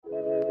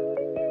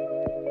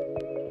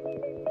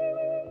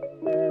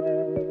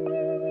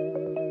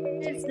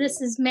This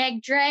is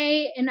Meg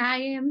Dre, and I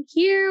am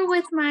here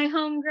with my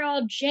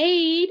homegirl,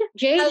 Jade.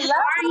 Jade, hello.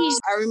 How are you?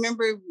 I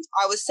remember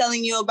I was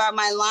telling you about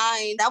my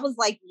line. That was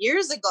like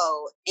years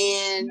ago.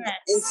 And, Yes.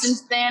 and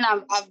since then,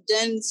 I've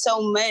done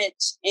so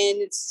much. And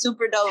it's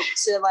super dope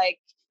to like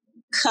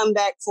come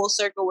back full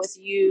circle with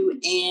you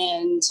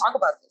and talk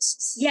about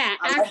this. Yeah,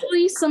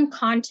 actually, some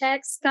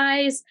context,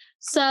 guys.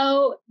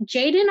 So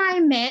Jade and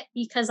I met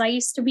because I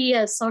used to be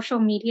a social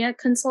media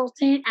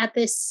consultant at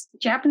this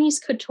Japanese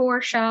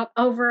couture shop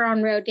over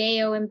on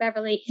Rodeo in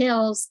Beverly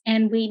Hills,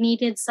 and we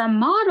needed some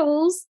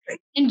models.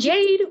 And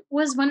Jade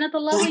was one of the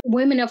lovely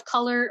women of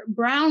color,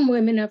 brown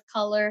women of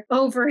color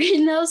over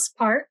in those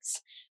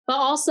parts, but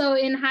also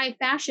in high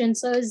fashion.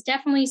 So it's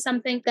definitely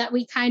something that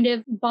we kind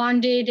of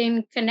bonded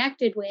and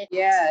connected with.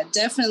 Yeah,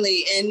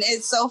 definitely. And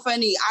it's so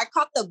funny. I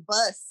caught the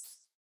bus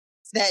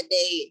that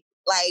day.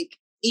 Like,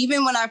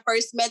 even when I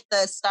first met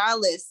the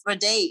stylist,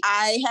 Rade,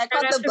 I had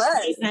caught the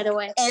bus. By the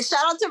way. And shout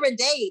out to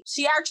Rade.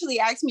 She actually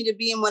asked me to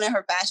be in one of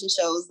her fashion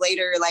shows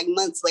later, like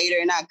months later,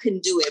 and I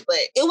couldn't do it. But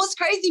it was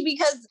crazy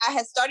because I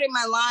had started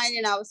my line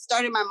and I was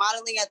starting my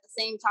modeling at the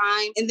same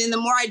time. And then the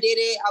more I did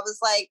it, I was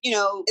like, you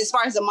know, as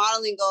far as the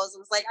modeling goes, I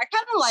was like, I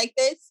kind of like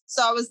this.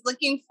 So I was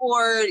looking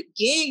for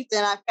gigs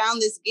and I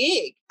found this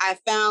gig. I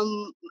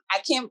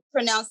can't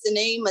pronounce the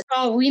name.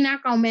 Oh, we're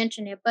not going to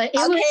mention it, but it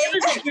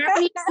was a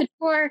Japanese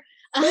couture.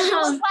 It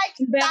was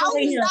like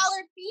 $1,000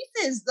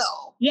 pieces,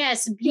 though.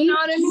 Yes, you know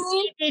what I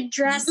mean?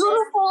 Dresses.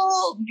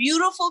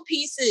 Beautiful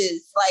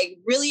pieces, like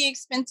really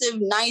expensive,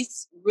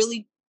 nice,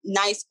 really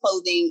nice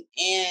clothing.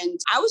 And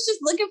I was just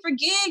looking for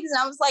gigs, and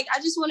I was like,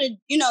 I just want to,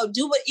 you know,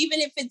 do it, even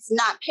if it's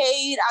not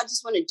paid. I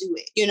just want to do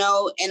it, you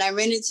know. And I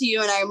ran into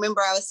you, and I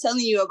remember I was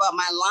telling you about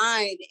my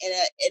line,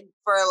 and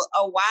for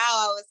a while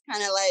I was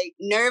kind of like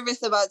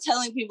nervous about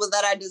telling people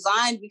that I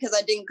designed because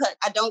I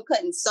don't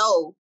cut and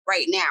sew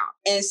right now.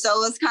 And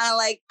so it's kind of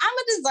like, I'm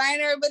a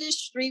designer, but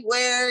it's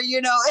streetwear, you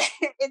know.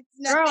 It's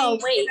nothing. Girl,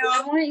 wait, you know?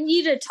 I want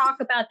you to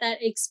talk about that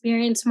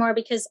experience more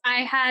because I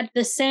had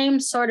the same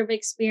sort of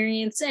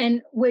experience,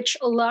 and which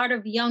a lot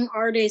of young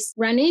artists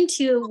run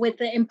into with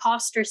the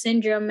imposter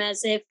syndrome,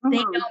 as if they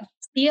don't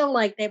feel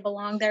like they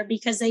belong there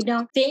because they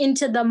don't fit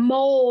into the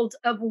mold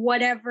of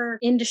whatever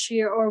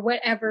industry or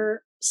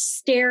whatever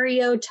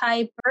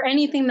stereotype or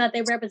anything that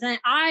they represent.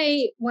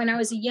 When I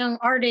was a young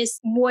artist,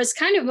 was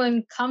kind of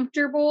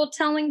uncomfortable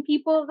telling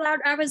people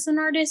that I was an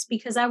artist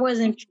because I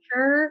wasn't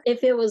sure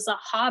if it was a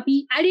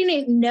hobby. I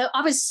didn't know.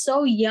 I was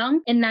so young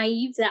and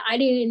naive that I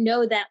didn't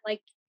know that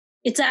like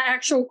it's an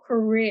actual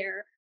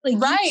career. Like,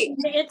 right.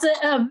 It's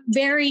a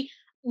very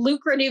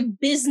lucrative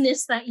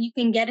business that you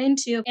can get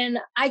into. And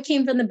I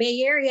came from the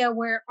Bay Area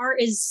where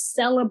art is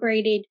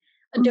celebrated,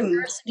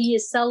 diversity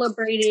is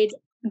celebrated,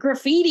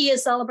 graffiti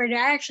is celebrated.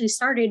 I actually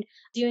started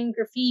doing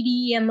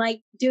graffiti and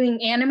like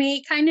doing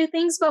anime kind of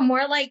things, but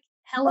more like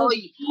Hello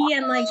Kitty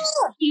and like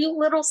cute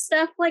little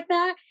stuff like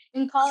that.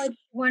 In college,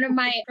 one of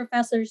my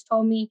professors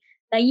told me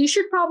that you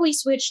should probably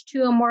switch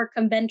to a more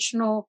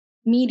conventional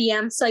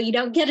medium so you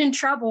don't get in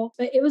trouble.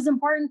 But it was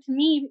important to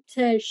me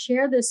to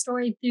share this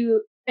story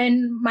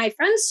and my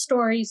friends'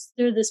 stories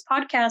through this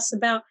podcast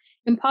about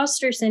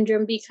imposter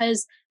syndrome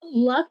because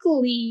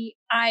luckily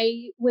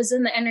I was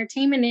in the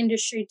entertainment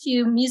industry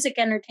too, music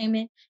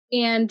entertainment,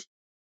 and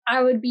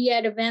I would be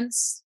at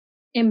events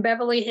in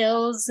Beverly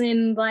Hills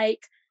and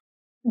like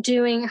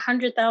doing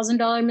 $100,000,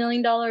 $1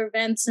 million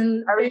events.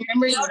 And I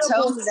remember you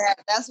told me that.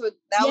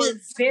 That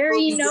was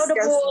very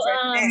notable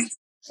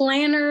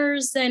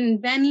planners and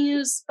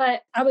venues.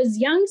 But I was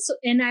young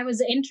and I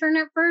was an intern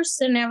at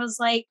first. And I was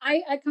like,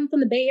 I come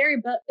from the Bay Area,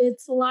 but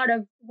it's a lot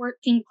of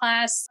working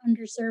class,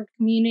 underserved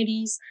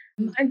communities.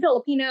 I'm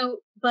Filipino,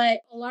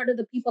 but a lot of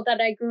the people that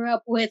I grew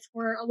up with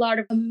were a lot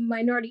of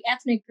minority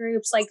ethnic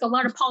groups, like a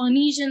lot of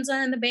Polynesians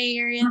in the Bay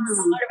Area, a lot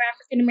of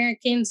African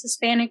Americans,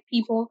 Hispanic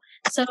people.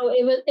 So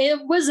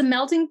it was a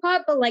melting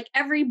pot, but like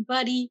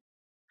everybody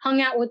hung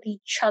out with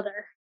each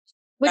other,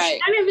 which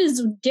kind of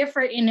is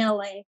different in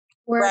LA,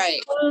 where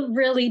people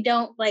really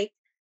don't like.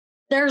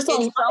 There's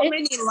so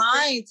many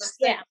lines.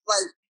 Like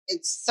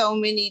it's so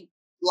many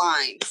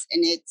lines,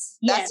 and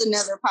that's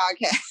another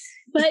podcast.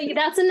 But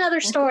that's another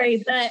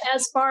story. But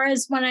as far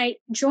as when I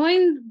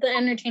joined the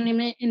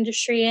entertainment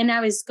industry and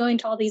I was going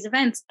to all these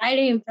events, I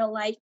didn't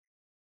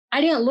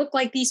look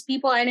like these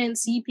people. I didn't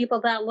see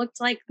people that looked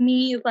like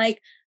me.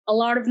 Like a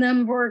lot of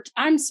them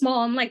I'm small,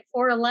 I'm like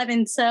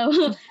 4'11".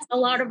 So a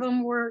lot of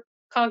them were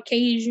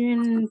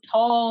Caucasian,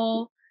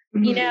 tall,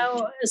 you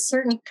know, a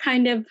certain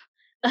kind of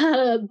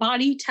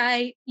body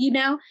type, you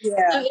know. So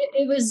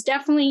it was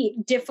definitely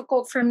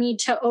difficult for me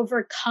to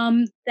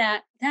overcome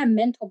that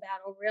mental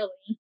battle,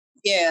 really.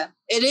 Yeah,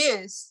 it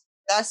is.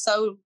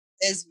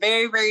 It's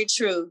very, very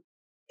true.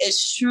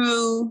 It's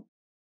true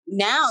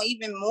now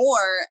even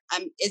more.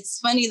 It's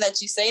funny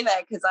that you say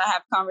that because I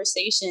have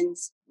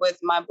conversations with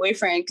my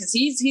boyfriend because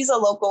he's a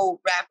local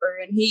rapper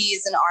and he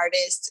is an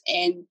artist,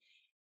 and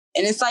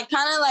And it's like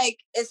kind of like,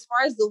 as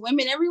far as the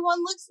women, everyone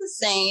looks the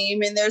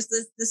same. And there's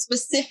this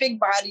specific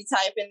body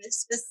type and this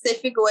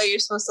specific way you're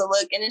supposed to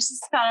look. And it's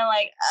just kind of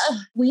like, ugh.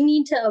 We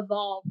need to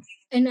evolve.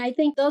 And I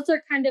think those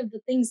are kind of the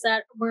things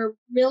that were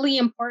really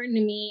important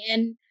to me.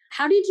 And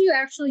how did you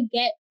actually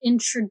get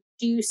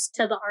introduced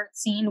to the art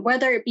scene,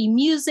 whether it be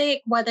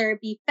music, whether it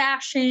be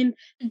fashion,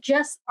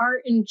 just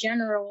art in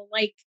general?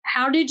 Like,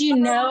 how did you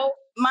know?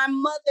 My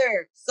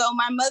mother,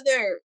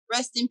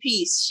 rest in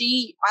peace.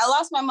 I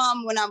lost my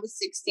mom when I was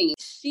 16.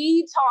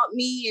 She taught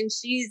me, and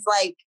she's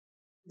like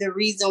the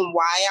reason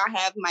why I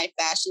have my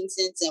fashion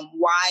sense and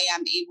why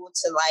I'm able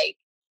to like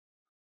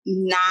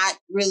not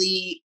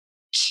really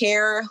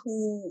care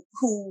who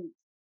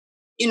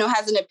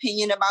has an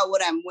opinion about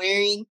what I'm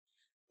wearing.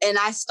 And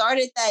I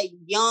started that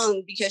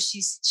young because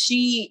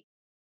she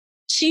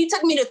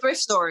took me to thrift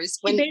stores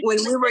when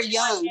we were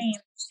young.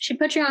 She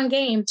put you on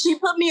game. She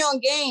put me on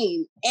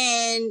game.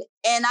 And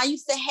I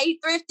used to hate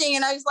thrifting.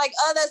 And I was like,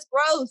 oh, that's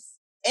gross.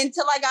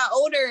 Until I got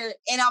older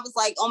and I was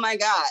like, oh my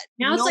God,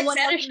 now no one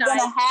else is going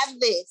to have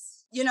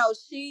this. You know,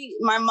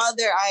 my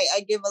mother,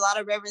 I give a lot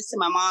of reverence to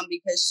my mom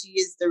because she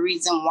is the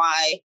reason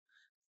why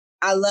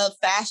I love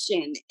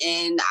fashion.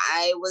 And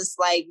I was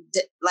like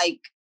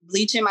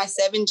bleaching my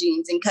 7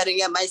 jeans and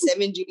cutting up my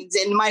 7 jeans.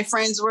 And my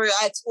friends were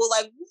at school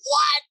like,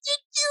 what did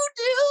you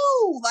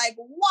do? Like,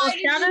 why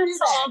did you do that? Shout out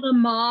to all the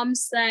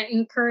moms that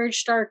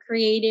encouraged our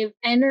creative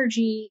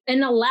energy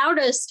and allowed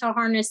us to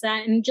harness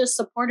that and just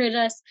supported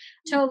us.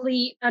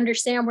 Totally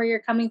understand where you're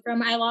coming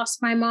from. I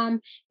lost my mom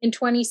in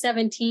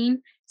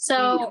 2017.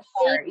 So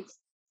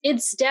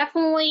it's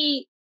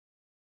definitely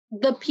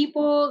the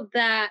people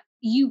that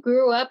you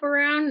grew up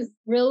around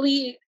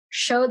really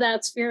show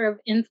that sphere of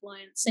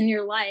influence in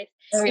your life.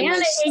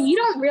 And you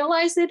don't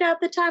realize it at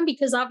the time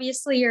because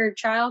obviously you're a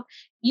child.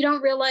 You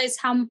don't realize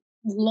how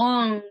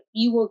long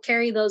you will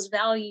carry those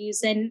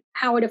values and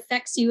how it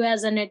affects you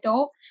as an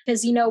adult.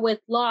 Because, with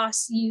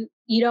loss, you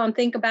don't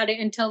think about it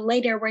until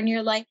later when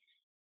you're like,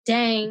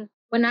 dang,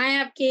 when I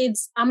have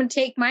kids, I'm going to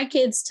take my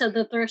kids to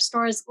the thrift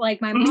stores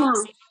like my mom.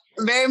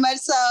 Very much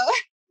so.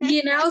 So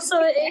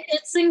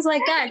it's things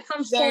like that. It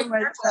comes very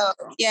much so.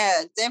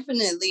 Yeah,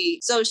 definitely.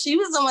 So she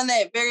was the one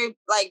that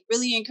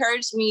really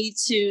encouraged me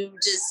to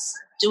just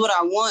do what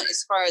I want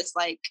as far as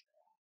like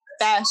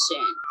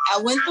fashion. I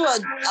went through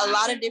a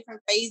lot of different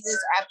phases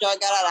after I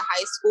got out of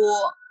high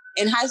school.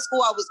 In high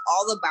school, I was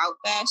all about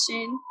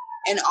fashion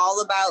and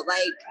all about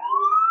like,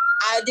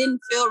 I didn't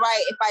feel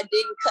right if I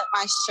didn't cut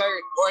my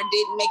shirt or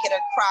didn't make it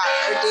a crop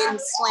or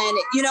didn't slant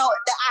it.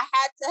 That I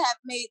had to have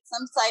made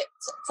some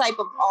type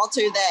of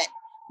alter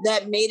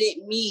that made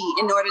it me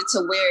in order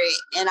to wear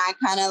it. And I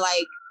kind of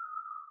like,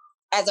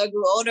 as I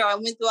grew older, I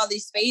went through all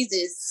these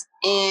phases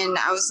and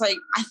I was like,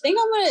 I think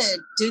I want to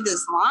do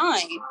this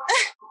line.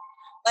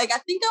 Like, I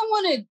think I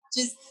want to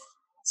just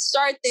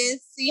start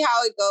this, see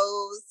how it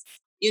goes.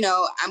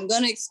 I'm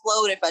going to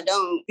explode if I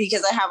don't,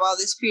 because I have all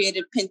this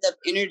creative pent up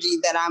energy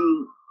that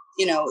I'm,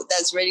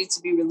 that's ready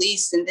to be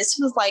released. And this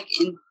was like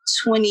in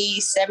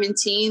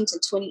 2017 to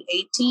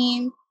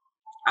 2018.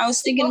 I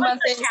was thinking about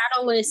this. What was the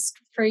catalyst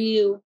for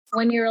you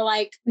when you're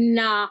like,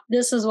 nah,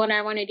 this is what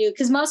I want to do?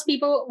 Because most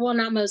people, well,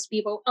 not most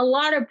people, a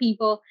lot of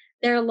people,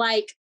 they're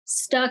like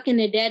stuck in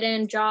a dead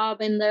end job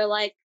and they're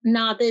like,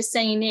 nah, this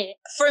ain't it.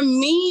 For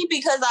me,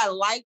 because I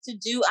like to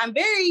do, I'm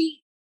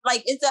very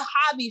like, it's a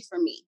hobby for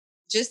me.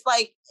 Just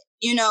like,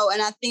 and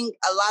I think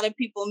a lot of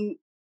people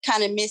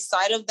kind of miss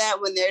sight of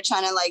that when they're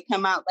trying to like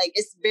come out. Like,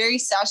 it's very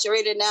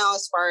saturated now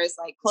as far as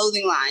like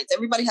clothing lines.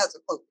 Everybody has a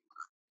clothing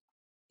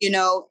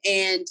line,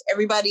 and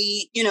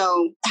everybody,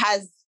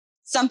 has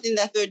something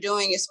that they're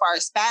doing as far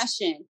as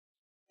fashion.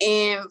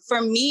 And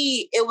for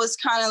me, it was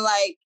kind of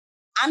like,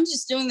 I'm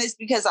just doing this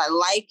because I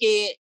like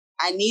it.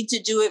 I need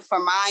to do it for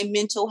my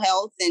mental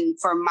health and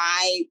for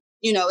my,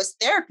 it's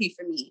therapy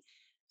for me.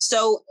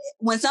 So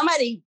when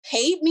somebody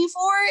paid me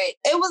for it,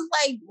 it was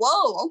like,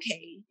 whoa,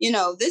 okay,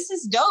 this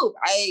is dope.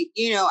 I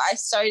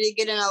started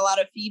getting a lot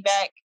of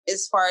feedback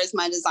as far as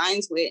my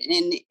designs went,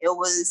 and it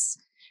was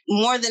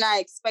more than I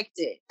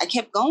expected. I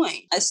kept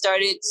going. I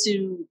started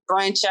to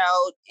branch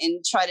out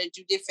and try to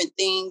do different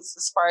things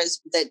as far as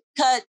the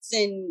cuts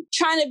and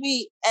trying to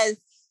be as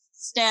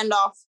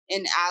standoff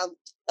and out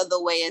of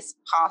the way as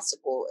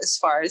possible as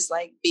far as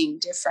like being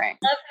different.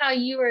 I love how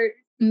you were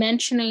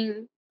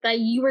mentioning that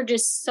you were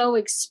just so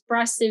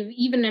expressive,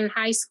 even in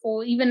high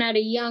school, even at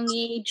a young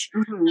age,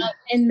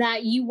 and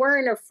that you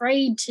weren't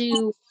afraid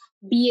to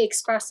be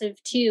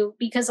expressive too,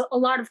 because a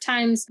lot of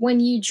times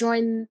when you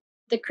join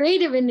the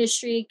creative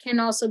industry, it can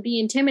also be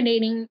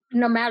intimidating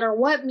no matter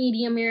what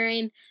medium you're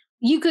in.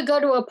 You could go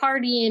to a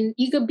party and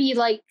you could be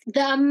like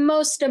the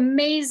most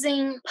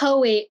amazing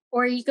poet,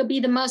 or you could be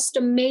the most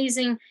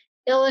amazing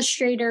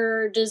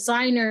illustrator or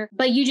designer,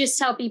 but you just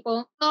tell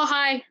people, oh,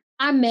 hi,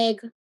 I'm Meg.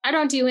 I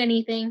don't do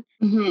anything.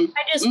 I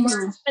just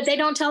work. But they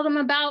don't tell them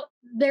about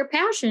their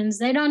passions.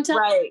 They don't tell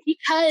them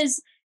because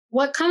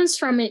what comes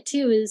from it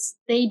too is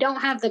they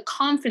don't have the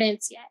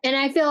confidence yet. And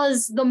I feel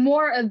as the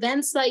more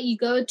events that you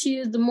go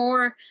to, the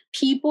more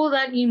people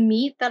that you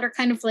meet that are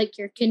kind of like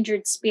your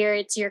kindred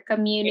spirits, your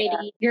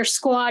community, your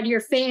squad,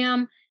 your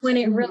fam, when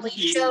it really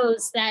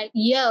shows that,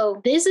 yo,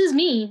 this is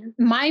me.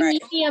 My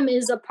medium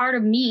is a part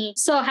of me.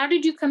 So how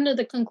did you come to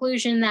the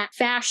conclusion that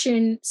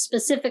fashion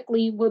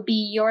specifically would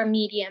be your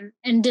medium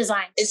and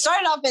design? It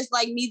started off as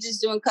like me just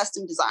doing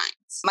custom designs.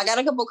 I got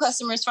a couple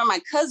customers from my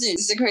cousin.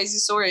 It's a crazy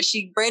story.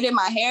 She braided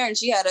my hair and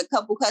she had a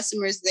couple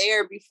customers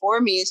there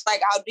before me. It's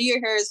like, I'll do your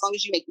hair as long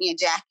as you make me a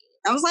jacket.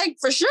 I was like,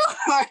 for sure,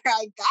 I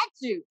got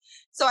you.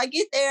 So I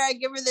get there, I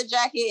give her the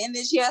jacket, and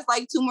then she has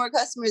like 2 more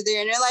customers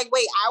there. And they're like,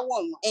 wait, I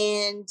want one.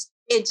 And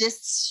it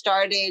just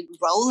started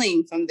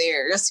rolling from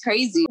there. It's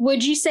crazy.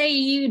 Would you say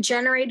you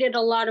generated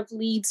a lot of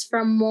leads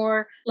from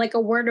more like a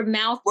word of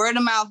mouth? Word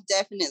of mouth,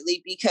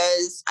 definitely,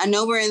 because I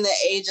know we're in the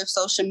age of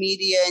social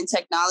media and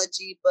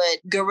technology,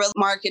 but guerrilla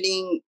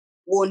marketing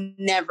will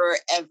never,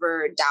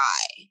 ever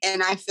die.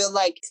 And I feel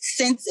like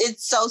since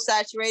it's so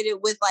saturated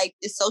with like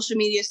the social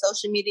media,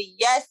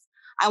 yes,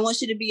 I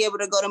want you to be able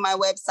to go to my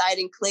website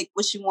and click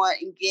what you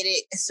want and get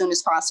it as soon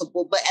as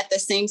possible. But at the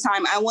same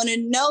time, I want to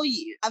know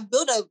you. I've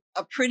built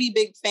a pretty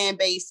big fan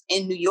base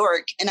in New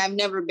York, and I've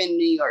never been to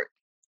New York.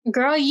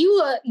 Girl,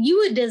 you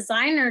a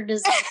designer.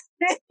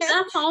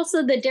 That's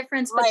also the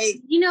difference. Like,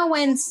 you know,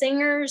 when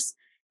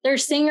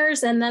there's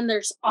singers and then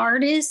there's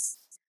artists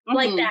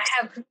like that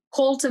have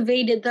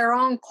cultivated their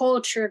own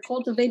culture,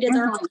 cultivated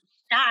their own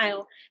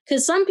style.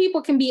 Because some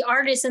people can be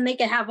artists and they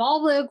can have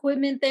all the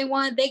equipment they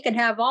want. They could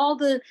have all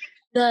the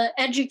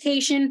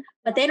education,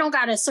 but they don't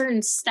got a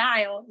certain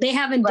style. They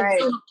haven't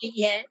developed it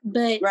yet.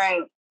 But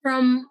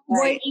from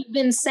what you've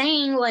been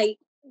saying, like,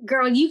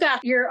 girl, you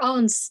got your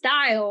own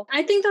style.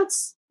 I think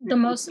that's the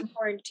most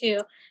important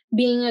too.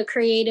 Being a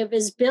creative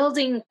is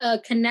building a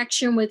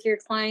connection with your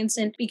clients,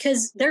 and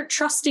because they're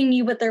trusting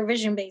you with their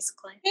vision,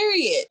 basically.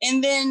 Period.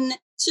 And then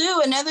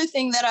too, another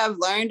thing that I've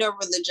learned over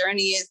the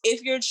journey is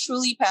if you're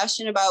truly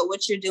passionate about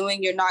what you're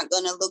doing, you're not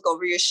going to look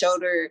over your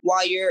shoulder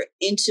while you're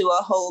into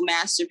a whole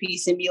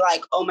masterpiece and be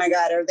like, oh my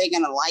God, are they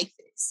going to like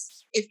this?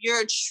 If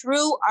you're a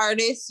true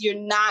artist, you're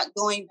not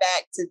going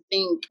back to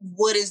think,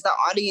 what is the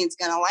audience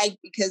going to like?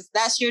 Because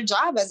that's your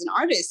job as an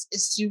artist,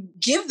 is to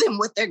give them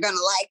what they're going to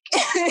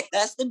like.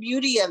 That's the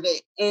beauty of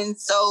it. And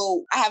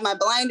so I have my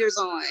blinders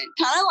on.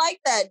 Kind of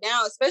like that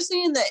now,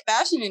 especially in the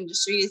fashion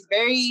industry. It's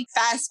very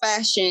fast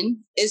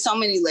fashion. There's so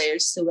many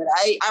layers to it.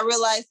 I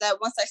realized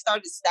that once I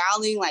started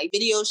styling like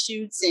video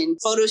shoots and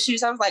photo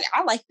shoots, I was like,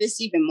 I like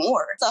this even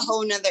more. It's a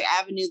whole nother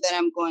avenue that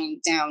I'm going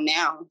down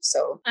now.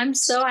 So I'm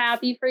so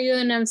happy for you,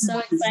 and I'm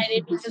so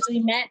excited because we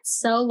met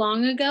so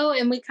long ago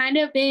and we kind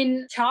of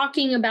been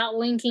talking about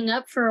linking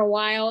up for a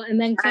while,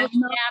 and then COVID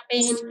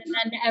happened and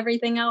then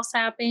everything else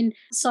happened.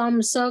 So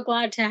I'm so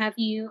glad to have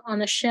you on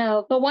the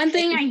show. But one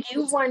thing I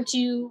do want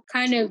to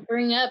kind of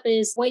bring up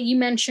is what you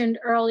mentioned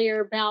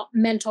earlier about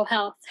mental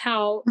health,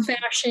 how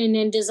fashion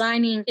and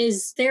designing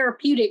is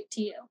therapeutic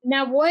to you.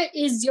 Now, what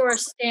is your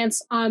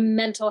stance on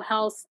mental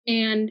health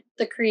and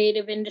the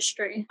creative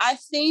industry? I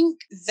think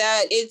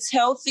that it's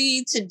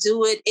healthy to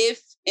do it if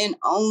and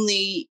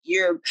only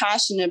you're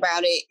passionate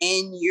about it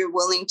and you're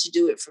willing to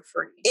do it for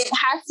free. It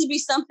has to be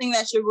something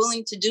that you're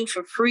willing to do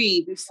for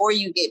free before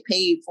you get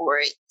paid for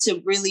it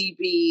to really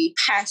be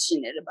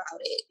passionate about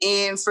it.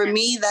 And for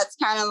me, that's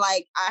kind of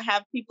like, I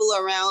have people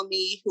around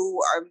me who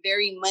are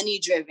very money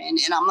driven,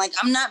 and I'm like,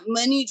 I'm not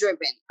money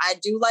driven. I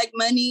do like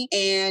money,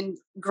 and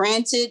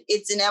granted,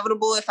 it's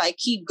inevitable. If I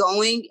keep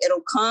going,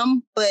 it'll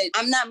come, but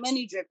I'm not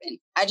money driven.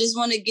 I just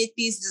want to get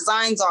these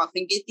designs off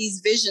and get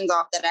these visions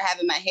off that I have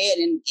in my head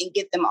and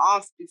get them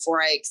off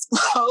before I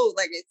explode.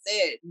 Like I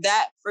said,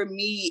 that for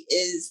me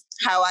is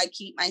how I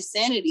keep my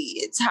sanity.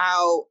 It's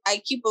how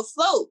I keep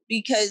afloat,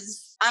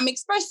 because I'm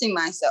expressing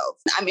myself.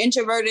 I'm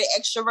introverted,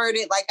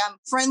 extroverted. Like, I'm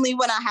friendly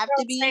when I have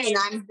to be, and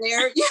I'm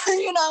there,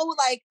 you know,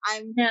 like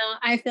No,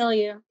 I feel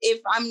you.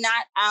 If I'm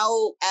not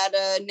out at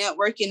a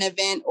networking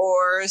event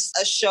or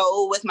a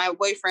show with my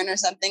boyfriend or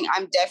something,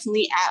 I'm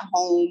definitely at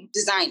home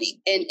designing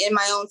and in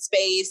my own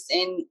space,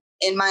 and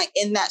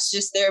that's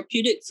just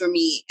therapeutic for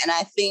me. And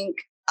I think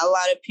a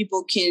lot of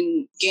people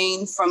can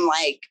gain from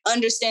like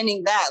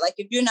understanding that. Like,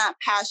 if you're not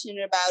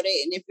passionate about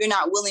it and if you're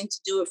not willing to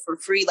do it for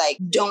free, like,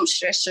 don't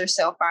stress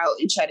yourself out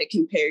and try to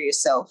compare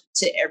yourself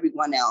to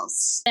everyone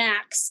else.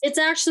 Facts. It's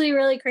actually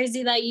really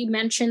crazy that you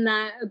mentioned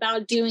that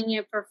about doing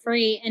it for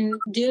free and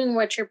doing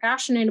what you're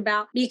passionate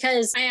about,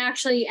 because I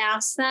actually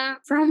asked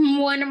that from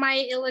one of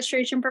my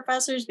illustration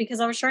professors,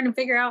 because I was trying to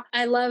figure out,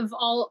 I love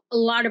a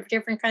lot of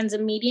different kinds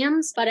of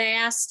mediums, but I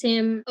asked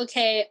him,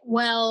 okay,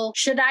 well,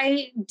 should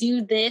I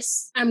do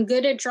this? I'm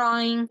good at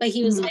drawing, but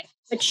he was like,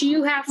 but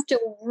you have to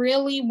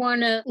really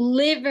want to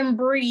live and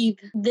breathe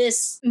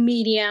this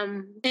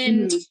medium.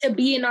 And to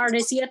be an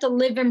artist, you have to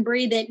live and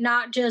breathe it,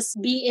 not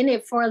just be in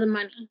it for the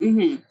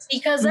money.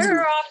 Because there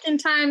are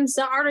oftentimes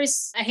the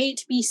artists, I hate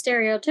to be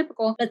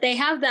stereotypical, but they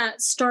have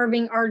that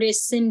starving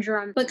artist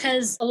syndrome,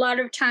 because a lot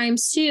of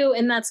times too,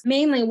 and that's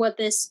mainly what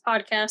this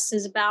podcast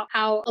is about,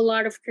 how a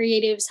lot of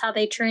creatives, how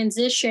they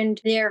transitioned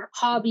their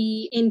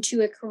hobby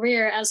into a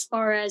career, as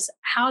far as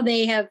how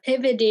they have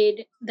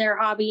pivoted their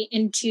hobby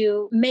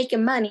into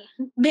making money,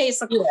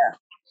 basically.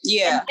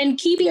 Yeah. And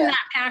keeping that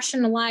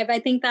passion alive. I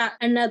think that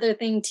another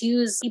thing too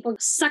is people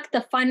suck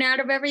the fun out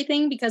of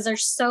everything because they're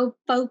so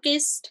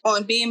focused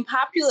on being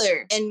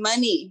popular and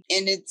money.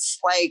 And it's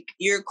like,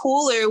 you're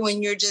cooler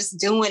when you're just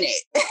doing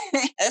it.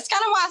 That's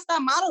kind of why I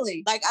stopped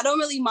modeling. Like, I don't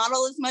really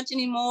model as much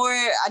anymore.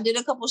 I did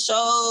a couple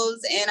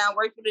shows and I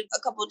worked with a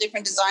couple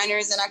different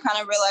designers, and I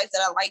kind of realized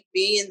that I like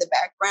being in the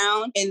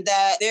background, and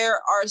that there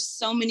are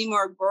so many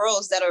more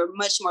girls that are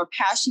much more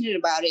passionate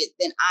about it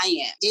than I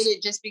am. Did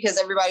it just because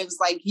everybody was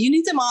like, you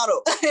need to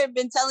model. They've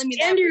been telling me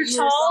that and for you're years.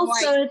 tall,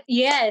 Like, so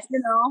yes. you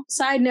know.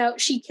 Side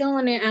note, she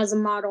killing it as a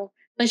model,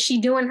 but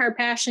she doing her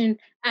passion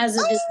as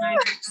a designer,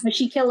 but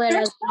she kill it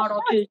as a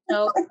model too.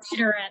 So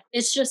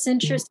it's just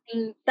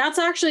interesting. That's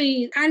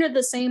actually kind of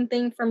the same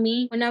thing for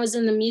me when I was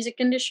in the music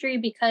industry,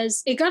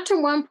 because it got to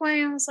one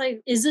point I was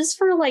like, is this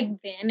for like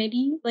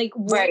vanity? Like,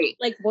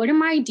 what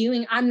am I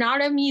doing? I'm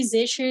not a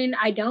musician.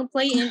 I don't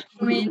play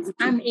instruments.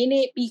 I'm in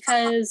it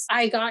because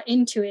I got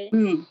into it.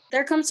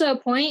 There comes to a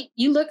point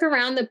you look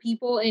around the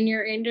people in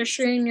your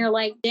industry and you're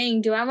like,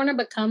 dang, do I want to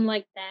become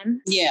like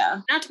them?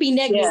 Yeah. Not to be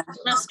negative,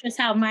 that's just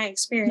how my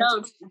experience.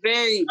 No,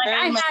 very, like,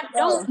 very much.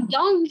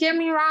 Don't get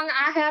me wrong.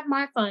 I had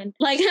my fun.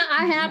 Like,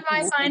 I had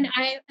my fun.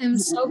 I am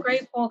so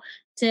grateful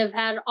to have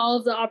had all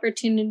of the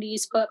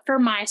opportunities, but for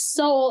my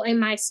soul and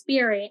my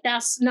spirit,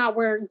 that's not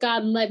where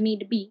God led me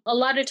to be. A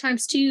lot of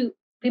times too,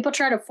 people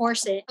try to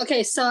force it.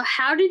 Okay, so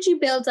how did you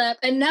build up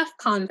enough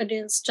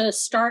confidence to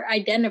start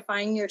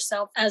identifying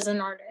yourself as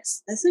an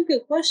artist? That's a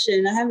good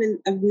question.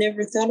 I've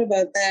never thought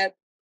about that.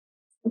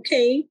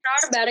 Okay.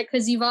 Thought about it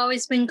because you've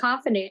always been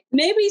confident.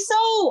 Maybe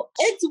so.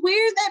 It's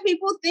weird that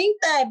people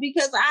think that,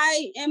 because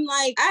I am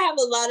like, I have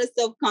a lot of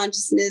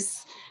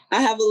self-consciousness. I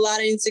have a lot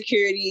of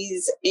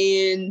insecurities.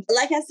 And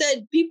like I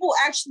said, people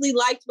actually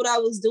liked what I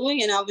was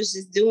doing, and I was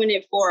just doing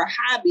it for a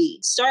hobby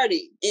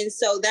starting. And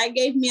so that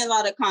gave me a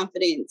lot of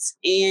confidence.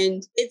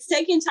 And it's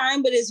taking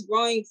time, but it's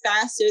growing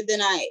faster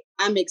than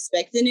I'm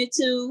expecting it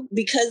to,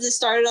 because it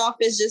started off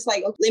as just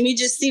like, okay, let me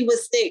just see what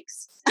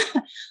sticks.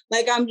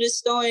 Like, I'm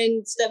just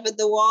throwing stuff at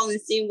the wall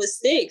and seeing what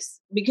sticks,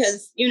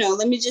 because,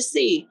 let me just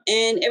see.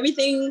 And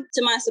everything,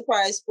 to my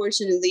surprise,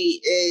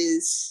 fortunately,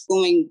 is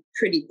going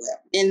pretty well.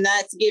 And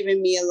that's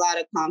given me a lot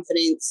of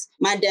confidence.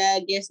 My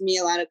dad gives me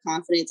a lot of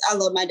confidence. I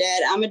love my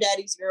dad. I'm a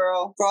daddy's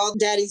girl. For all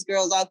daddy's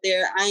girls out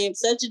there, I am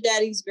such a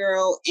daddy's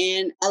girl.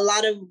 And a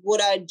lot of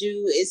what I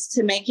do is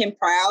to make him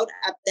proud.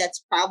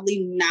 That's probably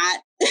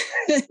not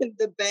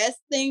the best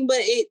thing, but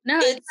it's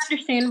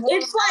understandable.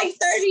 It's like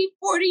 30,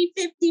 40,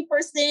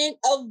 50%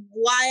 of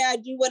why I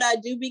do what I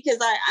do, because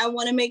I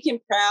want to make him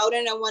proud,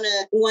 and I want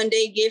to one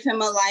day give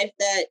him a life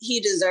that he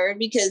deserved,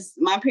 because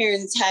my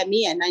parents had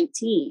me at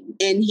 19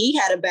 and he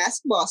had a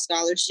basketball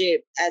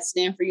scholarship at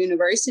Stanford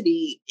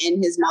University,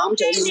 and his mom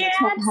told him to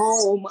come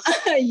home.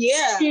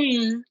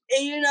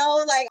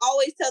 And like, I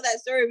always tell that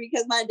story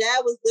because my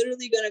dad was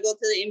literally going to go to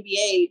the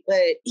NBA,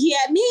 but he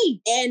had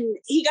me, and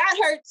he got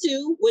hurt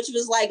too, which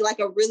was like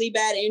a really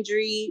bad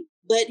injury,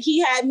 but he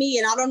had me,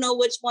 and I don't know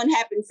which one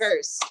happened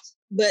first.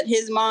 But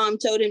his mom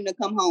told him to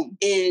come home,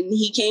 and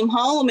he came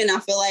home. And I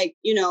feel like,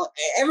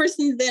 ever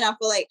since then, I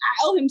feel like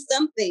I owe him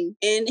something.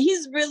 And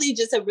he's really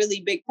just a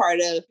really big part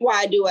of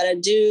why I do what I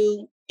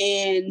do.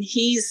 And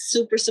he's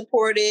super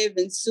supportive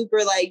and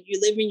super like,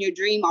 you're living your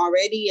dream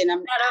already. And I'm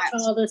shout out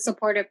to all the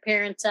supportive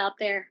parents out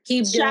there.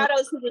 Shout out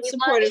to the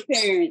supportive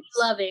parents.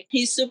 Love it.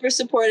 He's super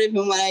supportive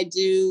in what I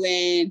do,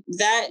 and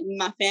that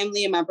my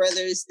family and my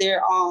brothers,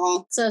 they're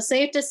all. So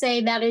safe to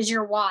say that is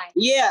your why.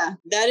 Yeah,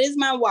 that is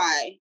my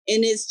why.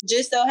 And it's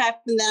just so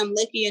happened that I'm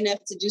lucky enough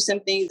to do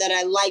something that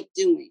I like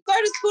doing. I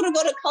started school to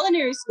go to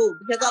culinary school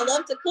because I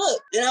love to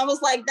cook. And I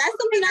was like, that's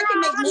something I can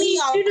make money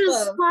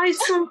off of.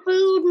 Spice some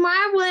food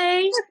my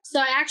way.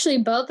 So actually,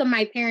 both of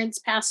my parents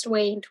passed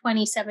away in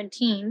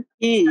 2017.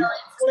 So it's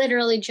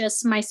literally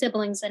just my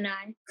siblings and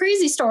I.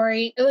 Crazy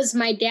story. It was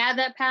my dad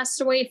that passed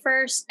away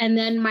first, and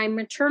then my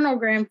maternal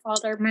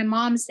grandfather, my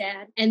mom's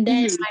dad. And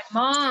then my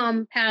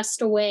mom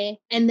passed away.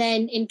 And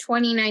then in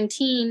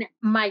 2019,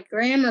 my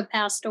grandma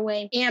passed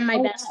away. And my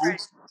best friend.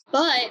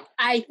 But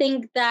I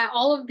think that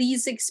all of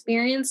these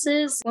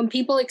experiences, when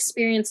people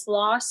experience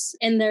loss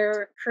and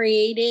they're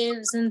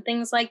creatives and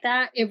things like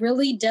that, it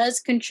really does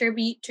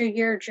contribute to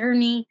your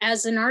journey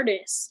as an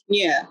artist.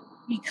 Yeah.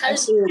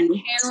 Because you can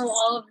channel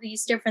all of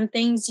these different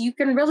things, you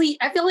can really,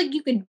 I feel like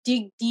you could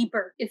dig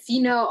deeper. If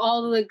you know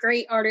all of the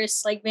great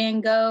artists like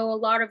Van Gogh, a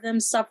lot of them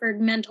suffered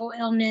mental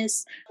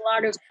illness, a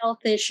lot of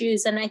health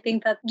issues. And I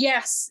think that,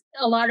 yes,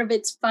 a lot of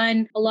it's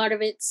fun, a lot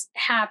of it's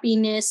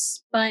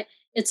happiness, but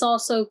it's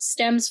also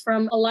stems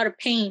from a lot of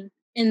pain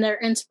in their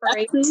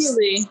inspiration.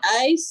 Absolutely.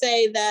 I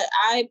say that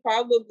I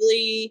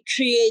probably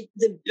create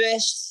the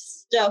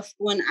best stuff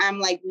when I'm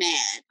like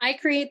mad. I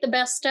create the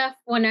best stuff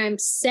when I'm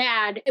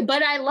sad.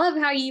 But I love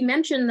how you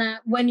mentioned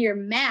that when you're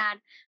mad,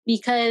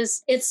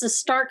 because it's a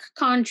stark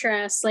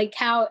contrast, like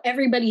how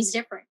everybody's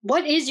different.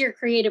 What is your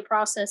creative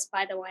process,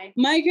 by the way?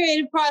 My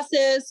creative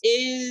process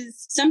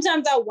is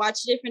sometimes I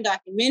watch different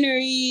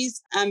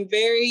documentaries. I'm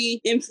very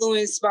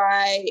influenced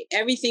by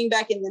everything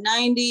back in the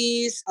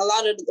 90s, a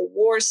lot of the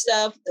war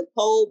stuff, the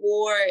Cold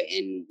War,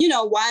 and,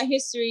 why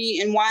history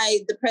and why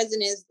the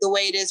present is the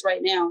way it is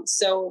right now.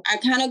 So I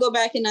kind of go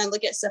back and I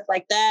look at stuff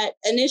like that.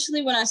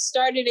 Initially, when I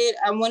started it,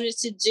 I wanted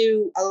to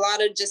do a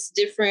lot of just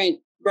different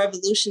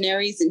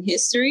revolutionaries in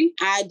history.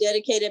 I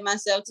dedicated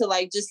myself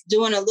to just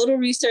doing a little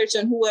research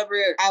on whoever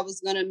I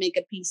was going to make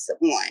a piece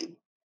on.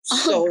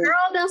 So, girl,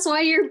 that's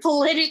why you're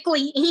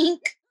politically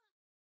ink.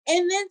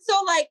 And then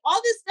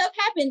all this stuff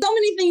happened. So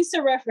many things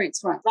to reference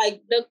from.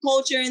 Like the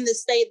culture and the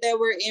state that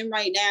we're in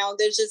right now,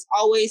 there's just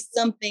always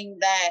something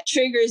that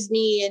triggers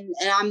me.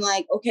 And I'm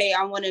like, okay,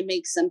 I want to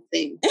make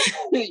something,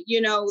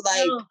 No,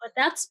 but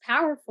that's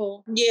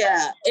powerful.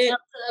 Yeah.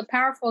 That's a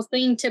powerful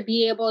thing to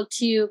be able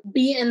to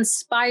be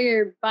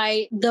inspired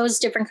by those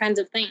different kinds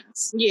of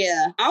things.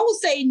 Yeah. I will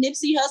say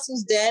Nipsey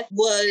Hussle's death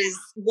was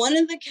one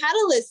of the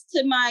catalysts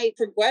to my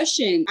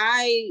progression.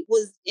 I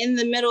was in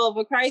the middle of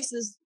a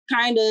crisis,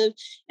 kind of.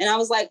 And I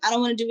was like, I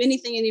don't want to do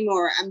anything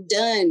anymore. I'm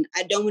done.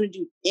 I don't want to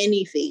do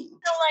anything.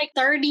 So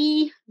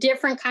 30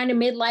 different kind of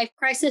midlife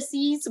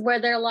crises where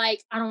they're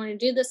like, I don't want to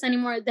do this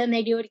anymore. Then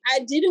they do it. I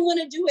didn't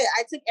want to do it.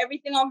 I took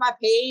everything on my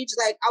page.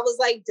 I was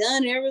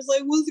done. Everyone's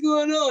like, what's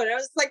going on? I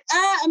was like,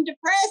 I'm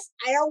depressed.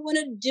 I don't want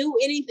to do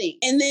anything.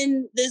 And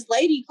then this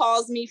lady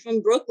calls me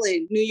from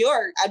Brooklyn, New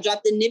York. I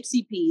dropped the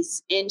Nipsey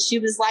piece and she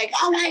was like,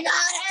 oh my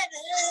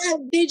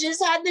God, they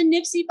just had the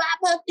Nipsey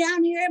pop up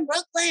down here in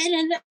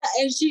Brooklyn.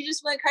 And she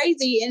just went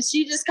crazy. And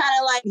she just kind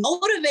of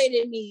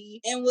motivated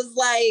me and was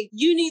like,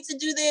 you need to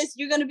do this.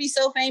 You're going to be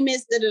so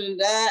famous. Da, da, da,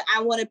 da.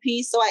 I want a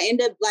piece. So I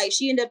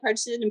she ended up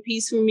purchasing a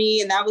piece for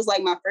me. And that was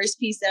my first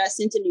piece that I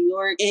sent to New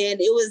York.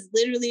 And it was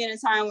literally in a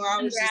time where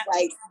I was just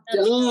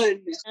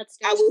done.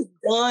 I was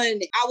done.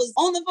 I was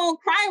on the phone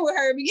crying with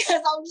her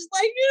because I was just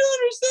like, you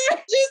don't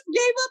understand. Just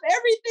gave up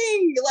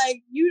everything.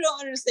 You don't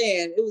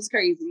understand. It was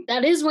crazy.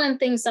 That is one of the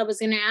things I was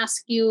going to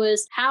ask you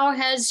is how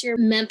has your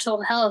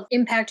mental health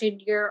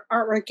impacted your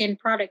artwork and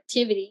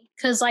productivity?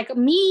 Because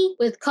me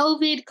with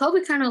COVID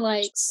kind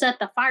of set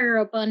the fire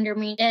up under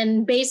me.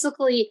 And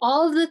basically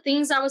all of the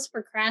things I was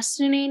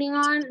procrastinating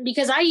on,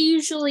 because I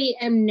usually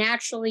am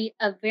naturally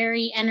a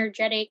very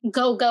energetic,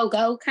 go, go,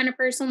 go kind of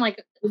person.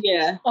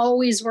 Yeah.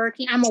 Always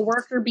working. I'm a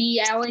worker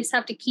bee. I always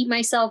have to keep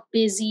myself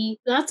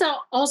busy. That's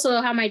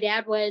also how my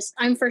dad was.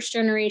 I'm first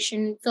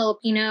generation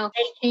Filipino.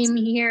 They came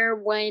here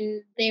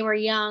when they were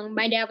young.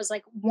 My dad was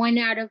 1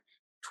 out of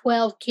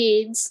 12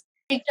 kids.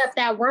 Picked up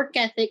that work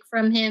ethic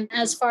from him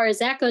as far as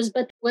that goes.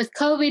 But with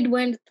COVID,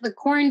 when the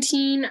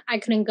quarantine, I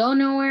couldn't go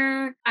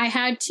nowhere. I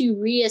had to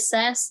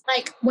reassess.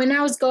 When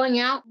I was going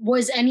out,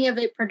 was any of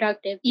it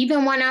productive?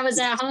 Even when I was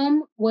at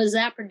home, was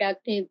that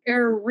productive?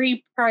 Or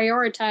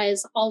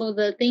reprioritize all of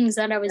the things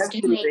that I was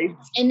doing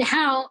and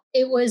how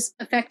it was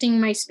affecting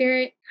my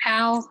spirit,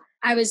 how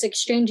I was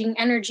exchanging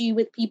energy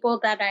with people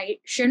that I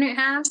shouldn't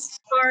have, as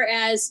far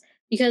as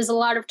because a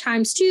lot of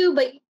times too,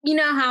 but you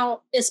know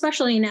how,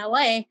 especially in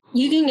LA,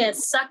 you can get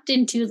sucked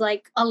into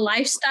a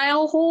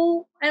lifestyle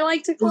hole, I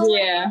like to call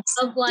it.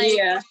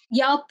 Of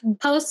y'all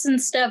posting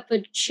stuff,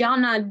 but y'all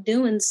not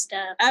doing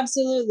stuff.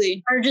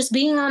 Absolutely. Or just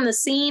being on the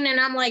scene. And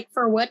I'm like,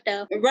 for what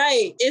though?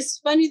 Right. It's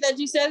funny that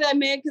you said that,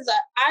 man, because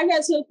I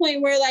got to a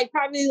point where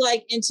probably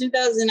in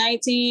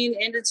 2019,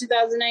 end of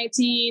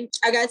 2019,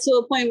 I got to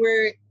a point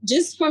where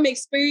just from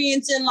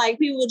experiencing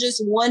people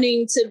just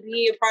wanting to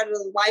be a part of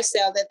the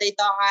lifestyle that they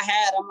thought I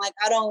had, I'm like,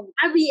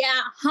 I'd be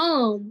at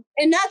home.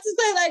 And not to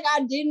say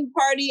I didn't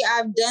party.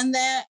 I've done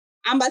that.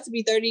 I'm about to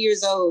be 30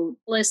 years old.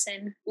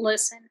 Listen.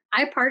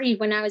 I partied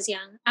when I was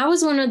young. I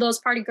was one of those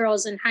party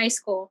girls in high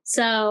school.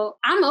 So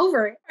I'm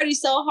over it. I partied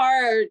so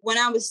hard when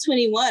I was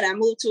 21. I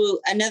moved to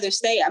another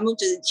state. I moved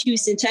to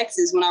Houston,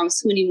 Texas when I was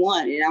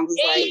 21. And I was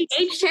it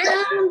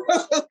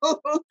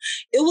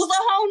was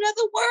a whole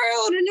nother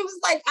world. And it was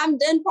I'm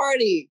done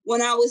partying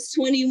when I was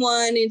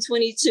 21 and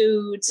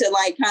 22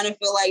 to kind of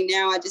feel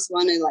now I just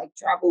want to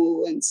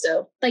travel and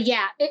stuff. But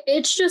yeah,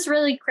 it's just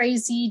really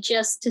crazy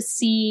just to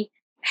see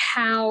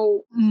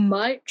how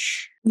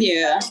much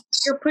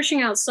you're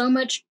pushing out so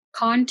much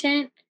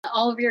content,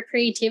 all of your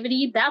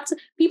creativity.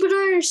 People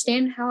don't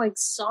understand how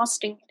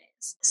exhausting it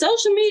is.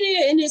 Social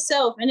media in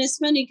itself, and it's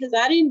funny because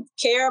I didn't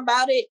care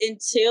about it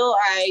until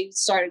I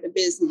started a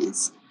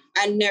business.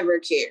 I never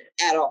cared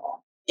at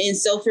all. And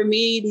so for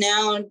me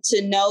now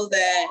to know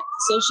that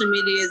social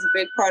media is a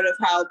big part of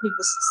how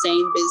people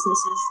sustain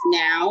businesses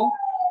now,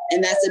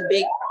 and that's a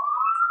big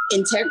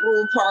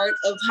integral part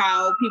of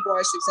how people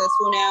are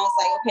successful now.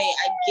 It's okay,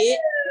 I get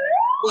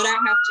what I have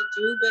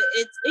to do, but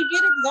it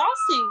get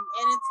exhausting.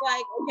 And it's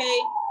okay,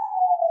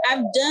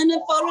 I've done a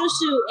photo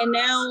shoot and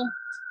now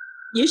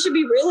you should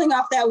be reeling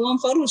off that one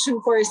photo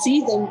shoot for a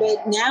season,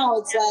 but now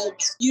it's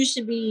like you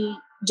should be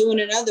doing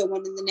another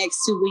one in the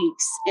next 2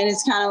 weeks. And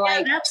it's kind of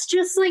like that's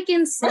just like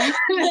insane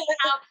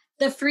how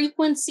the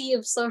frequency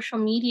of social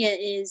media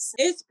is.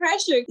 It's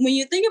pressure. When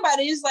you think about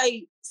it, it's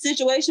like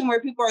situation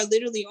where people are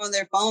literally on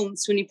their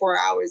phones 24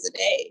 hours a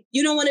day.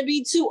 You don't want to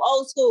be too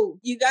old school.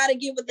 You got to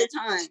get with the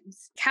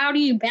times. How do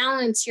you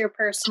balance your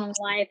personal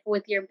life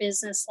with your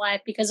business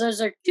life? Because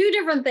those are two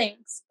different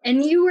things.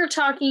 And you were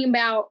talking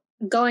about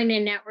going to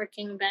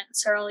networking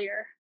events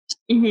earlier.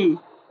 Mm-hmm.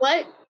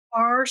 What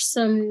are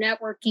some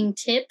networking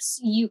tips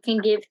you can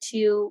give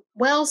to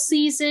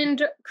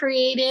well-seasoned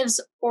creatives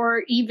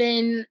or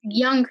even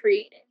young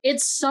creatives?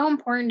 It's so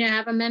important to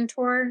have a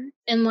mentor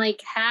and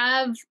like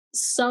have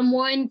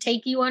someone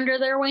take you under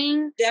their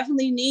wing.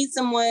 Definitely need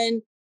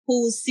someone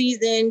who's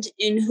seasoned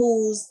and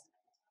who's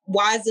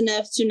wise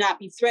enough to not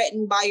be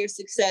threatened by your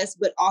success,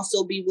 but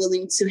also be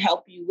willing to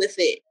help you with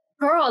it.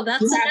 Girl,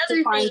 that's you have another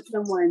to find thing.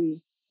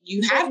 Someone.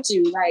 You have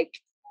to, like.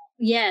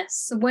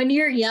 Yes, when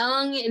you're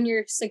young and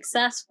you're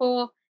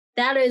successful,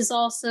 that is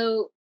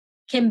also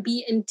can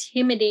be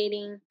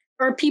intimidating,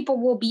 or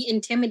people will be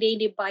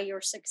intimidated by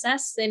your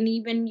success and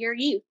even your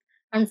youth,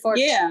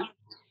 unfortunately. Yeah.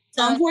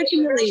 So,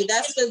 unfortunately,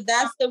 that's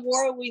the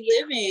world we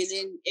live in.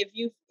 And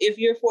if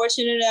you're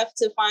fortunate enough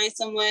to find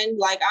someone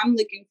like I'm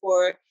looking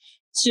for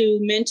to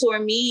mentor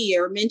me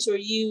or mentor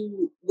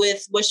you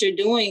with what you're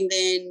doing,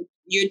 then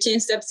you're 10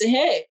 steps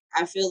ahead.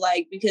 I feel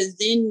like, because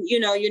then,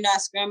 you're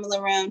not scrambling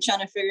around trying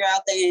to figure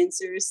out the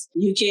answers.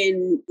 You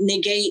can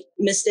negate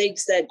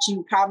mistakes that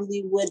you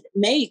probably would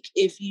make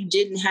if you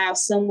didn't have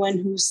someone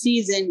who's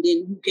seasoned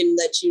and who can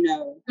let you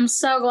know. I'm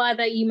so glad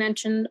that you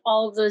mentioned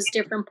all of those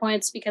different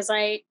points because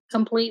I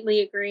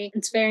completely agree.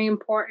 It's very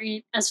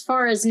important. As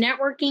far as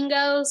networking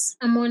goes,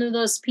 I'm one of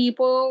those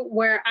people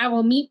where I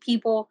will meet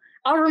people.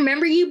 I'll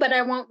remember you, but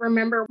I won't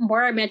remember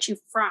where I met you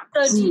from.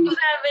 So do you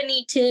have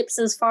any tips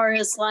as far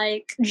as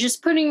like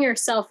just putting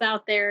yourself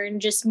out there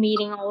and just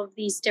meeting all of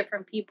these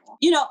different people?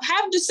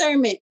 Have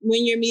discernment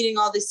when you're meeting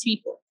all these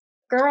people.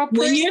 Girl,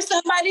 when you're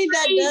somebody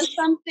that does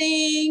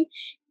something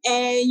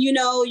and,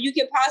 you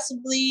could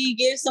possibly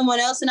give someone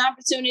else an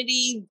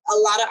opportunity, a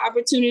lot of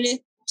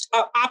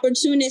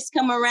opportunists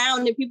come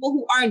around and people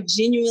who aren't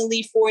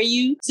genuinely for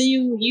you. So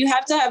you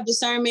have to have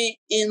discernment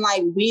and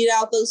like weed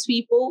out those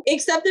people.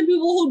 Accept the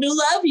people who do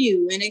love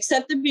you and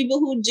accept the people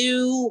who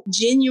do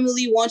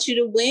genuinely want you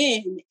to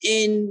win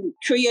and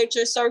create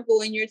your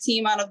circle and your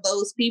team out of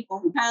those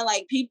people. Kind of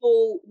like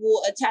people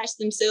will attach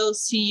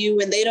themselves to you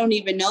and they don't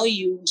even know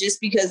you just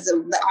because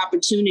of the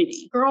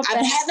opportunity. Girl, I've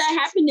had that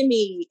happen to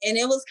me and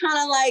it was kind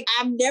of like,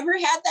 I've never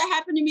had that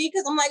happen to me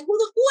because I'm like, who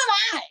am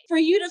I for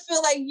you to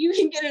feel like you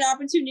can get an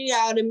opportunity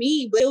out of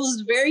me? But it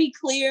was very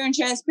clear and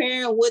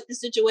transparent what the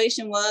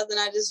situation was. And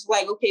I just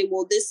like, okay,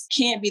 well, this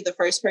can't be the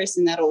first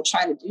person that'll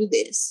try to do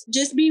this.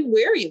 Just be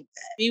wary of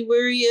that. Be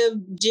wary of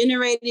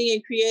generating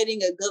and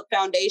creating a good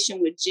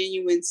foundation with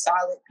genuine,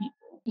 solid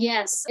people.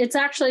 Yes, it's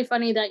actually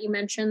funny that you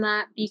mentioned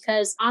that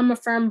because I'm a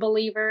firm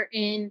believer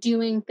in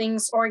doing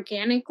things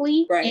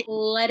organically, right, and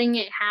letting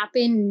it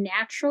happen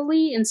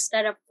naturally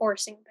instead of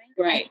forcing things.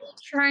 Right.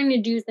 Trying to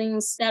do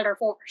things that are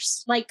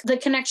forced. Like the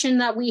connection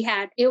that we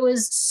had. It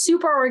was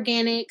super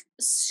organic,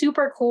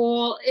 super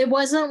cool. It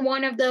wasn't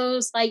one of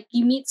those like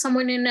you meet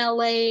someone in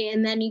LA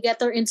and then you get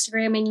their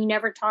Instagram and you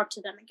never talk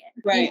to them again.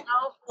 Right.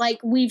 Like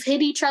we've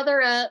hit each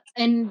other up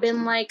and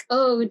been like,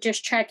 oh,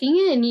 just checking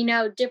in,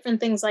 different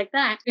things like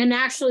that. And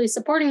actually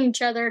supporting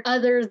each other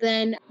other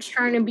than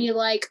trying to be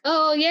like,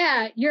 oh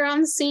yeah, you're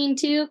on the scene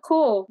too.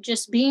 Cool.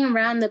 Just being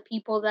around the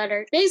people that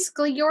are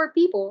basically your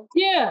people.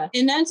 Yeah.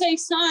 And that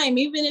takes time.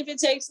 Even if it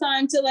takes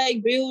time to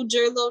like build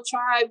your little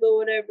tribe or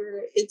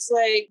whatever, it's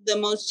like the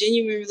most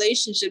genuine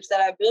relationships that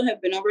I've built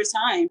have been over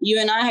time. You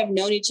and I have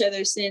known each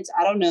other since,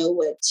 I don't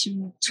know,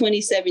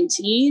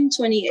 2017,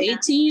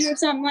 2018 or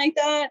something like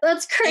that.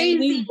 That's crazy. And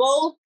we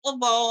both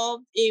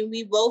evolved and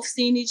we both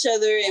seen each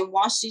other and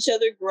watched each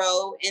other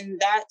grow. And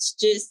that's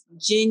just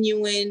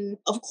genuine.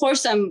 Of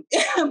course, I'm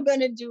going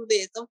to do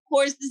this. Of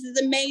course, this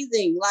is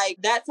amazing. Like,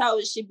 that's how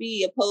it should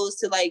be, opposed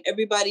to like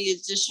everybody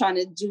is just trying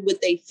to do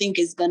what they think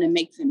is going to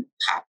make them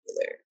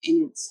popular.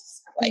 And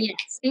it's like,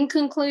 yes. In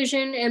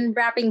conclusion and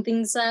wrapping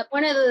things up,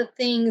 one of the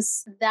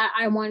things that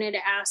I wanted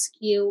to ask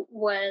you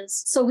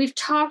was, so we've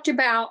talked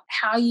about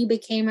how you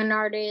became an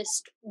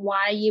artist,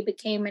 why you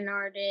became an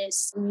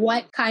artist,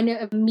 what kind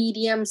of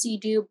mediums you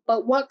do,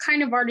 but what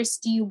kind of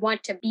artist do you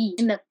want to be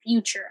in the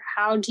future?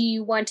 How do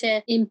you want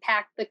to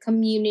impact the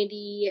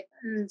community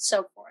and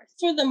so forth?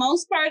 For the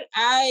most part,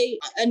 I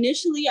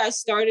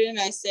started and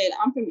I said,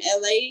 I'm from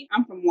LA.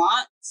 I'm from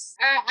Watts.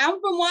 I'm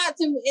from Watts,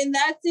 and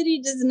that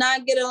city does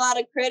not get a lot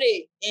of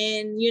credit.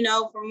 And,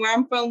 from where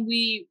I'm from,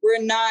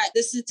 we're not,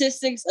 the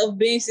statistics of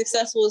being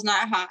successful is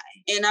not high.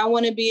 And I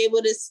want to be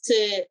able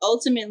to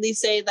ultimately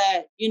say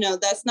that,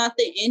 that's not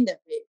the end of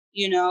it.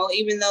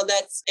 even though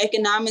that's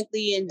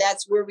economically and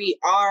that's where we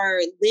are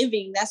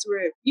living, that's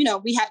where,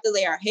 we have to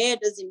lay our head,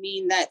 doesn't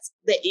mean that's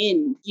the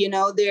end.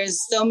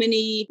 There's so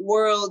many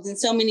worlds and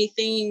so many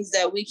things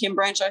that we can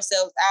branch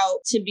ourselves out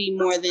to be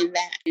more than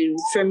that. And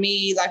for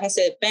me, like I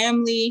said,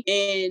 family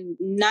and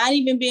not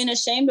even being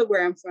ashamed of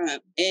where I'm from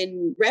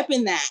and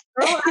repping that.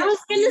 Bro, I was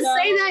going to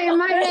say that in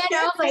my head.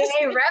 I was like,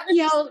 hey,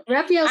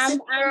 rep your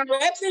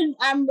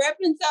I'm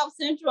repping South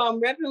Central.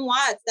 I'm repping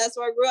Watts. That's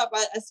where I grew up.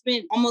 I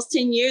spent almost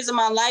 10 years of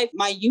my life,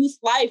 my youth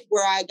life,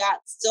 where I got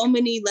so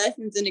many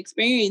lessons and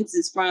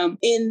experiences from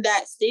in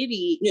that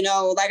city.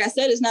 Like I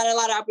said, it's not a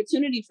lot of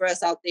opportunity for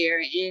us out there.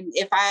 And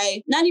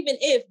not even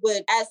if,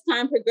 but as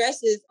time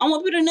progresses, I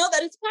want people to know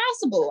that it's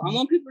possible. I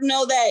want people to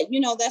know that,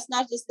 that's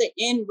not just the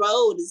end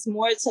road. It's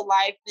more to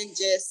life than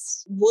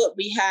just what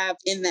we have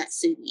in that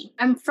city.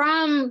 I'm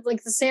from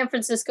like the San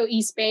Francisco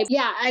East Bay.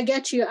 Yeah, I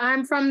get you.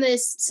 I'm from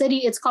this city.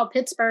 It's called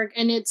Pittsburgh,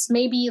 and it's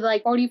maybe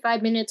like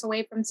 45 minutes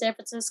away from San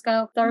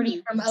Francisco,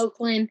 30 from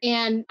Oakland.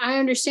 And I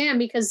understand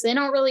because they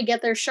don't really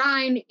get their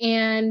shine.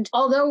 And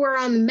although we're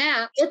on the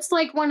map, it's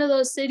like one of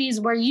those cities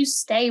where you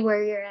stay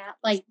where you're at.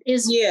 Like,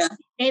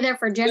 stay there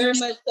for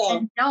generations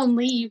and don't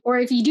leave. Or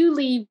if you do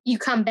leave, you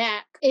come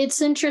back.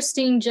 It's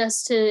interesting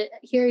just to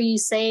hear you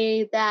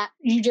say that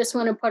you just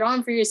want to put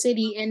on for your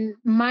city. And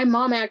my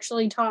mom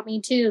actually taught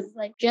me too,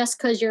 like just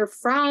because you're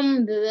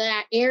from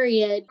that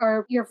area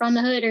or you're from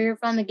the hood or you're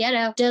from the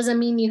ghetto doesn't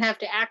mean you have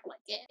to act like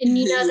it. And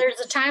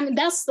there's a time,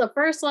 that's the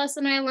first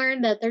lesson I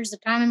learned, that there's a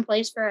time and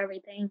place for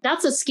everything.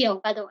 That's a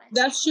skill, by the way.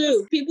 That's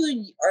true. People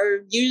are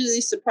usually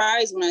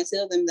surprised when I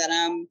tell them that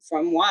I'm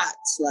from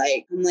Watts.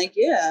 I'm like,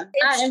 yeah,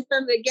 I am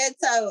from the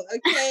ghetto.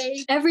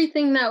 Okay.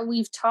 Everything that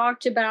we've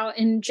talked about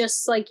and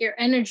just like your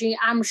energy,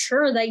 I'm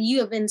sure that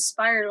you have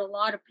inspired a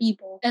lot of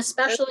people,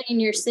 especially in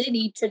your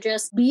city, to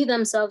just be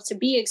themselves, to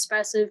be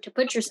expressive, to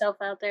put yourself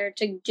out there,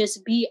 to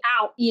just be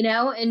out,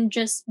 and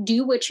just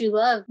do what you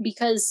love,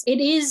 because it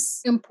is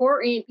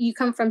important. You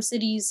come from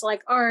cities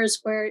like ours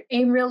where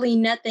ain't really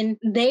nothing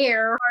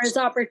there as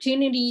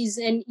opportunities,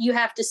 and you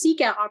have to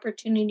seek out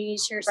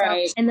opportunities yourself.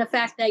 Right. And the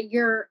fact that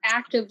you're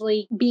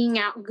actively being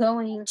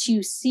outgoing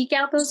to seek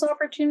out those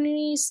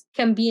opportunities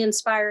can be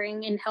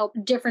inspiring and help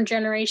different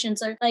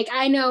generations. Like,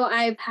 I know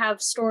I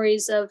have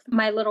stories of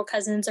my little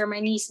cousins or my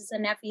nieces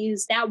and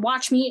nephews that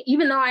watch me,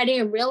 even though I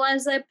didn't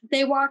realize that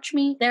they watch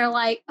me. They're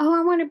like, oh,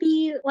 I want to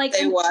be like,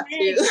 they watch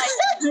you.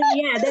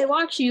 Yeah, they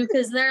watch you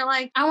because they're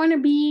like, I want to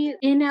be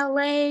in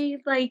LA,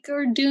 like,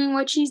 or doing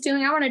what she's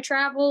doing. I want to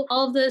travel,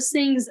 all of those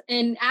things.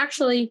 And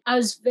actually, I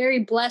was very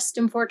blessed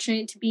and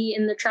fortunate to be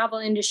in the travel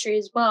industry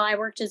as well. I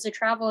worked as a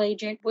travel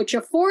agent, which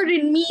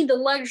afforded me the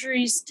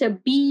luxuries to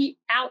be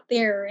out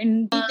there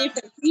and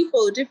different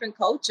people, different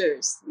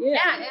cultures.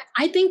 Yeah,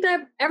 I think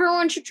that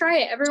everyone should try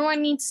it.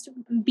 Everyone needs to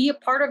be a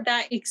part of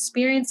that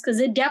experience because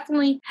it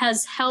definitely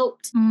has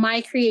helped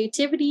my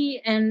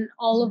creativity and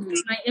all of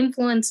my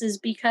influences,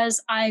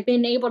 because I've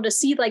been able to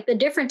see like the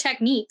different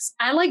techniques.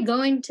 I like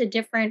going to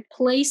different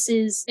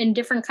places in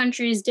different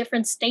countries,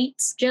 different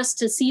states, just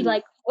to see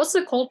like what's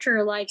the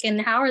culture like and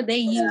how are they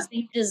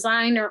using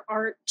design or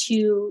art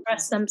to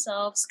express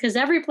themselves? Because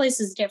every place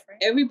is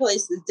different. Every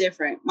place is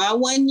different. My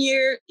 1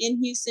 year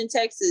in Houston,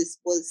 Texas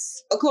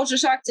was a culture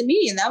shock to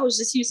me, and that was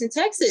just Houston,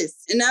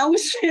 Texas. And I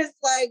was just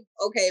like,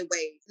 okay,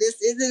 wait,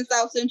 this isn't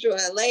South Central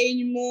LA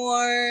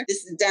anymore.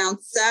 This is down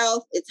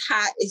south. It's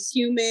hot. It's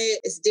humid.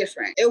 It's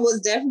different. It was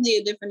definitely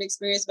a different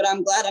experience, but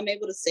I'm glad I'm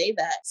able to say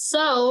that.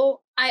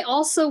 So I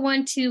also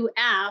want to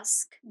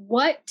ask,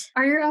 what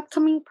are your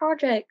upcoming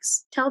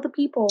projects? Tell the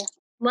people.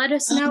 Let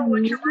us know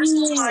what you're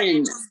working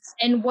on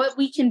and what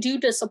we can do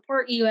to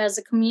support you as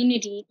a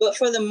community. But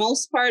for the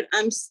most part,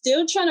 I'm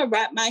still trying to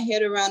wrap my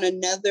head around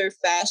another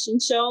fashion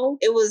show.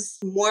 It was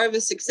more of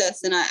a success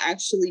than I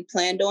actually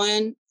planned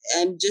on.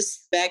 And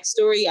just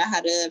backstory, I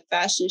had a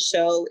fashion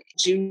show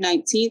June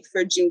 19th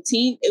for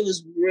Juneteenth. It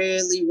was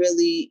really,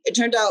 really, it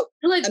turned out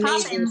amazing.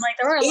 Like,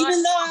 there were a lot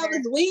Even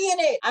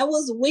though I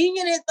was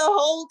winging it the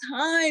whole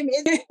time.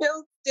 It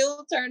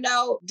still turned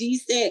out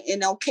decent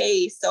and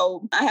okay.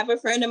 So I have a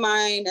friend of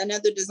mine,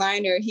 another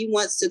designer, he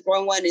wants to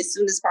throw one as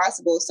soon as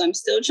possible. So I'm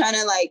still trying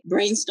to like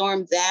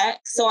brainstorm that.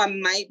 So I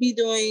might be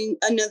doing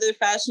another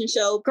fashion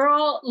show.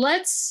 Girl,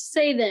 let's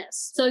say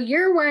this. So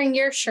you're wearing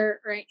your shirt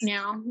right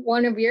now,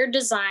 one of your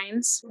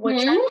designs,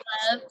 which I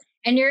love.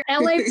 And your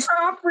LA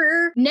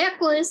proper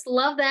necklace.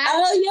 Love that.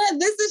 Oh, yeah.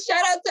 This is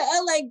shout out to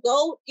LA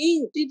Gold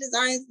Inc. She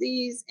designs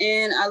these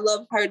and I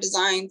love her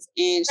designs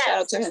and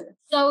shout out to her.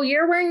 So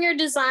you're wearing your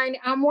design.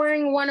 I'm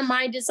wearing one of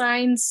my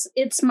designs.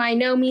 It's my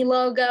Know Me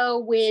logo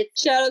with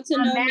shout out to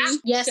Know Me.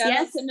 Yes, shout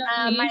yes. Out to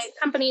Know Me. My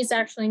company is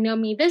actually Know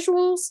Me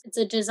Visuals. It's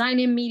a design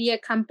and media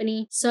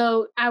company.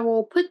 So I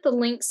will put the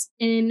links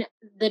in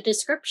the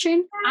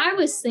description. I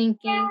was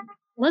thinking,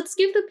 let's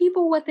give the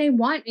people what they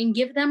want and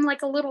give them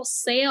like a little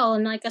sale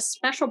and like a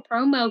special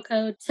promo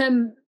code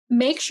to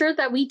make sure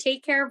that we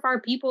take care of our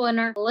people and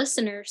our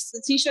listeners.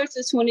 The t-shirts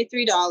are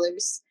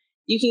 $23.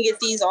 You can get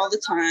these all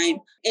the time.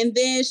 And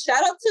then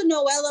shout out to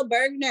Noella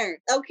Bergner.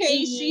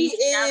 Okay, she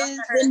is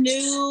the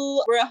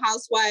new Real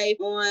Housewife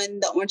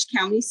on the Orange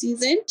County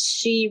season.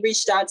 She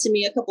reached out to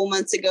me a couple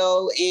months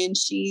ago and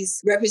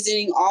she's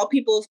representing all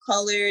people of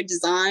color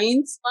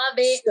designs. Love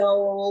it.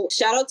 So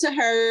shout out to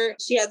her.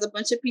 She has a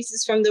bunch of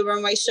pieces from the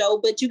runway show,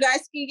 but you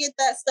guys can get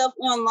that stuff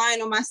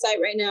online on my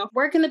site right now.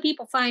 Where can the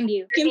people find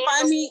you? You can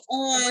find me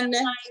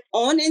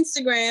on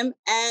Instagram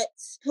at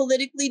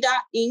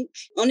politically.inc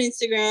on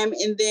Instagram,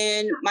 and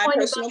then my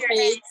personal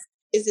page.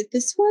 Is it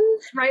this one?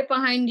 Right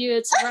behind you.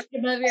 It's right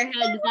above your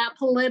head. That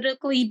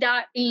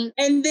politically.inc.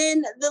 And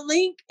then the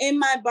link in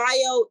my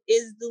bio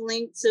is the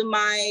link to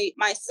my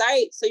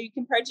site so you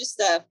can purchase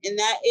stuff. And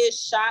that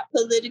is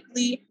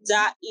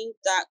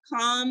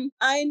shoppolitically.inc.com.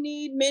 I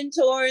need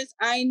mentors.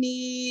 I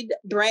need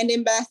brand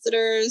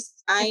ambassadors.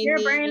 If you're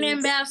a brand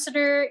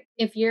ambassador,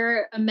 if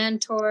you're a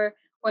mentor,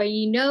 or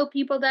you know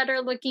people that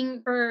are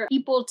looking for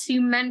people to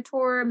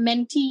mentor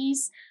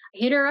mentees,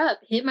 hit her up.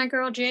 Hit my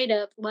girl Jade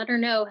up. Let her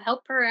know.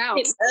 Help her out.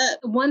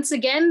 Once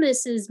again,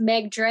 this is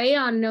Meg Dre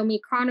on Nomi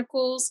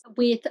Chronicles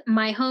with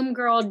my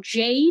homegirl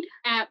Jade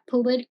at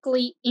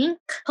Politically Inc.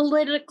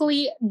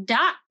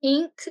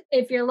 Politically.inc.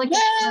 If you're looking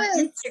at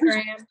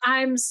Instagram.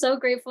 I'm so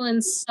grateful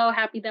and so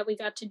happy that we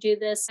got to do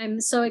this. I'm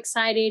so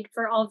excited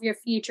for all of your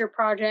future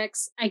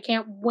projects. I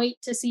can't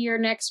wait to see your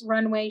next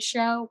runway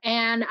show.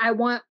 And I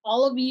want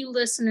all of you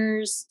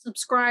listeners,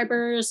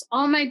 subscribers,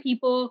 all my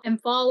people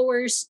and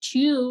followers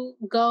to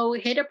go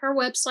hit up her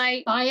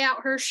website, buy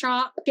out her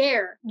shop,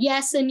 share.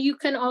 Yes, and you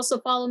can also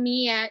follow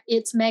me at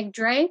It's Meg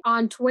Dre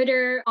on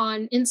Twitter,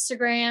 on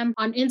Instagram.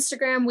 On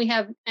Instagram, we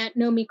have at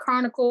Nomi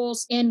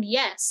Chronicles. And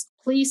yes,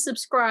 please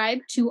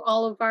subscribe to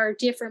all of our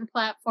different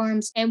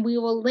platforms, and we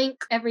will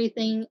link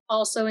everything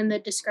also in the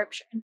description.